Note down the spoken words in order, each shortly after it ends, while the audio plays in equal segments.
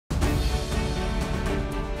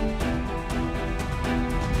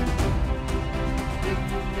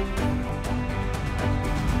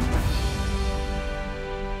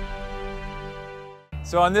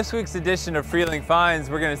So on this week's edition of Freehling Finds,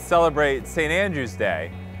 we're going to celebrate St. Andrew's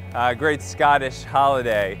Day, a great Scottish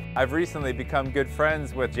holiday. I've recently become good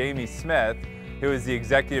friends with Jamie Smith, who is the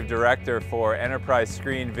Executive Director for Enterprise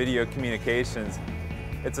Screen Video Communications.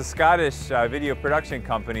 It's a Scottish video production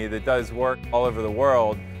company that does work all over the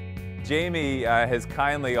world. Jamie has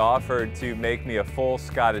kindly offered to make me a full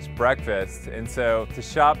Scottish breakfast, and so to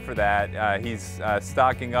shop for that, he's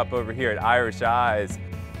stocking up over here at Irish Eyes.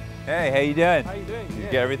 Hey, how you doing? How you doing? You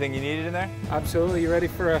get everything you needed in there? Absolutely. You ready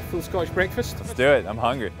for a full Scottish breakfast? Let's do it. I'm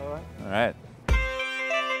hungry. All right. All right.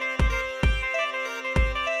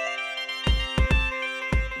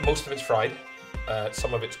 Most of it's fried,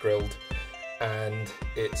 some of it's grilled, and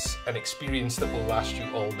it's an experience that will last you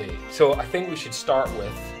all day. So I think we should start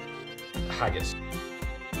with haggis.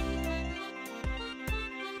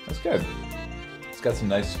 That's good. It's got some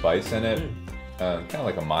nice spice in it. Kind of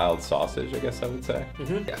like a mild sausage, I guess I would say. I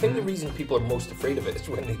think the reason people are most afraid of it is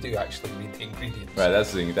when they do actually read the ingredients. Right,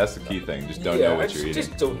 that's the key thing. Just don't know what you're eating.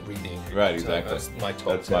 Just don't read the ingredients. Right, exactly. That's my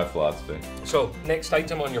top That's tip. my philosophy. So, next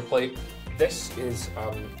item on your plate. This is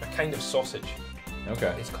a kind of sausage.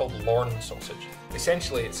 Okay. It's called Lorne sausage.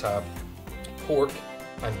 Essentially, it's a pork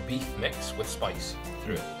and beef mix with spice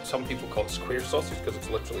through it. Some people call it square sausage because it's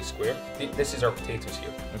literally square. This is our potatoes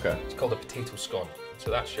here. Okay. It's called a potato scone. So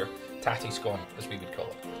that's your tatty scone, as we would call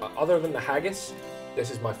it. Other than the haggis, this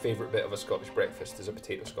is my favourite bit of a Scottish breakfast, is a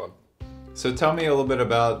potato scone. So tell me a little bit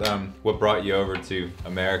about what brought you over to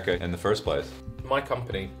America in the first place. My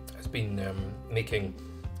company has been making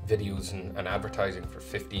videos and advertising for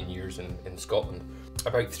 15 years in Scotland.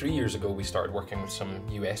 About 3 years ago, we started working with some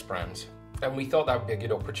US brands, and we thought that would be a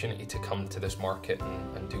good opportunity to come to this market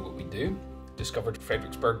and do what we do. Discovered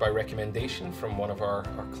Fredericksburg by recommendation from one of our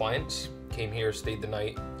clients. Came here, stayed the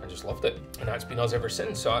night, and just loved it. And that's been us ever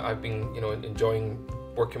since. So I've been, enjoying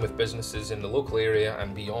working with businesses in the local area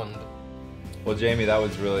and beyond. Well, Jamie, that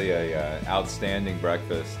was really a outstanding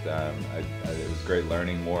breakfast. It was great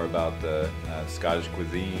learning more about the Scottish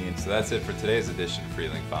cuisine. So that's it for today's edition of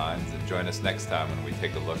Freehling Finds. And join us next time when we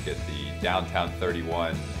take a look at the Downtown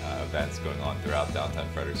 31 events going on throughout downtown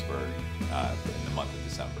Fredericksburg in the month of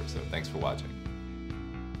December. So thanks for watching.